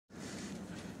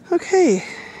Okay,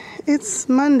 it's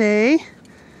Monday,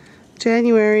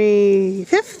 January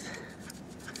 5th.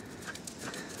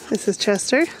 This is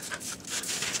Chester,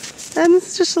 and this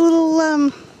is just a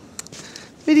little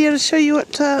video to show you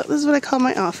what, this is what I call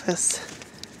my office.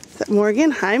 Is that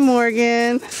Morgan? Hi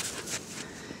Morgan.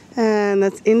 And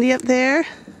that's Indy up there.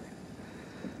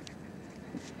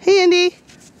 Hey Indy.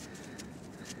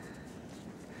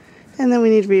 And then we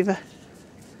need Riva.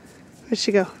 Where'd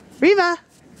she go? Riva!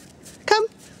 Come!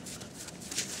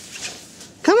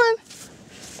 Come on!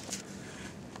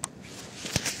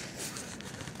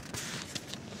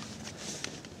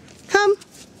 Come!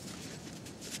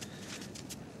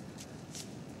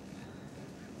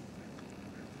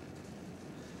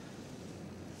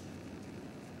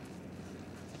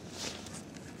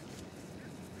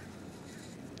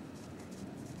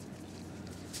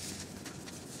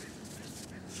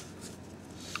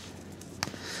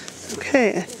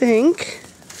 Okay, I think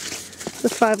the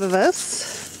 5 of us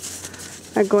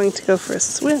are going to go for a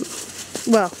swim.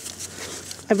 Well,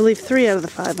 I believe 3 out of the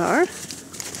 5 are.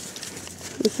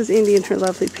 This is Indy in her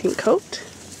lovely pink coat.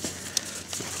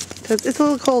 Because it's a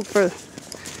little cold for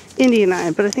Indy and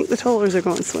I, but I think the tollers are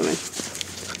going swimming.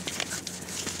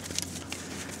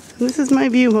 And this is my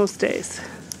view most days.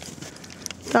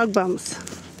 Dog bums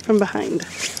from behind.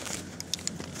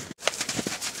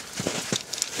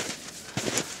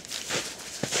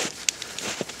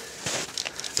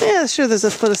 Yeah, sure there's a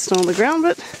foot of snow on the ground,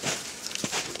 but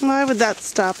why would that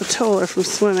stop a toller from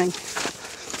swimming?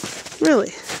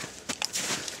 Really?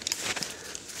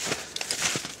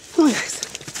 Come on guys,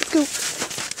 let's go.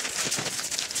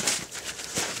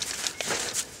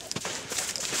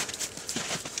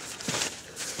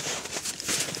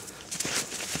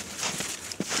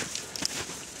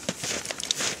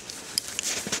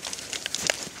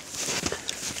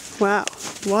 Wow,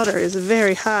 water is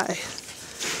very high.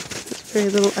 Very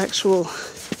little actual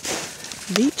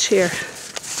beach here.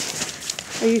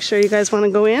 Are you sure you guys want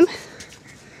to go in?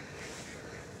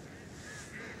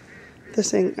 They're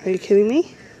saying, are you kidding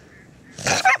me?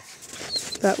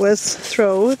 That was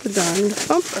throw the darn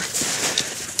bumper.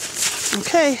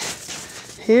 Okay,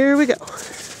 here we go.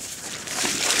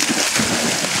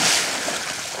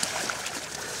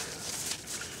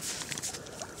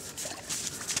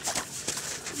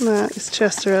 That is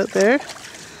Chester out there.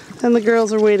 And the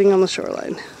girls are waiting on the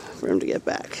shoreline for him to get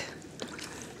back.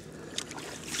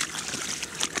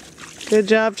 Good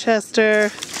job,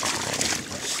 Chester.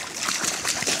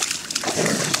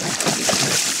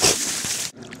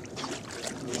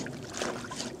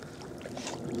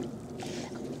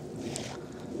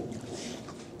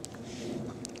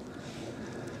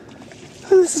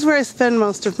 And this is where I spend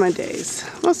most of my days,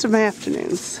 most of my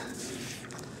afternoons.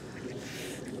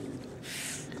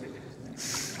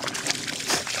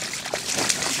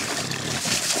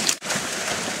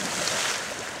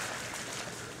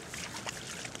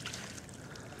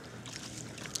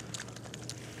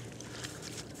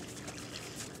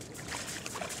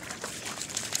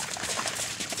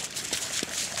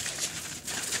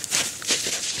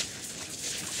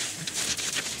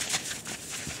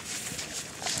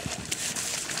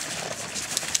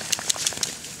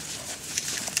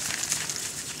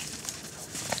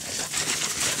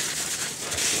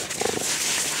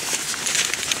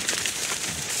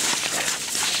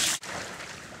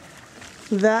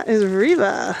 That is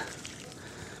Riva.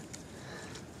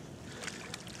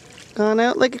 Gone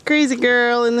out like a crazy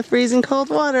girl in the freezing cold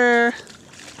water.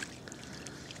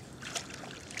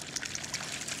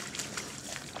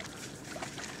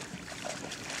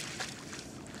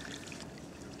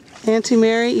 Auntie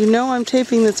Mary, you know I'm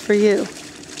taping this for you.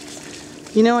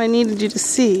 You know I needed you to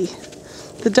see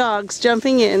the dogs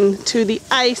jumping into the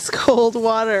ice cold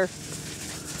water.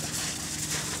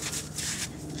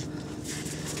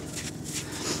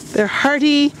 They're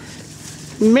hardy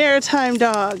maritime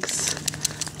dogs.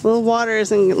 Little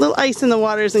ice in the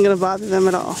water isn't going to bother them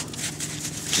at all.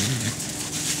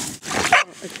 Oh,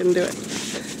 I couldn't do it.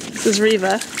 This is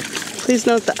Riva. Please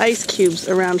note the ice cubes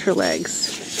around her legs.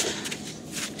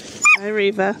 Hi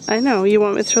Riva. I know you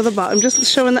want me to throw the ball. I'm just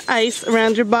showing the ice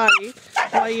around your body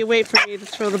while you wait for me to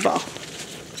throw the ball.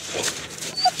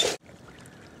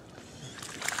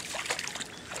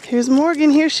 Here's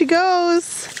Morgan. Here she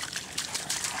goes.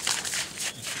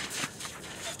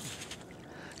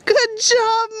 Good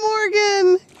job,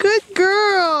 Morgan! Good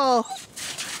girl!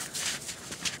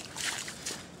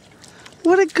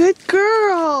 What a good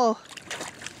girl!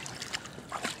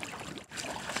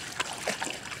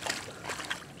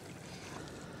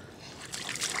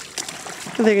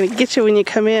 They're gonna get you when you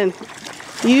come in.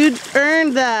 You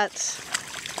earned that.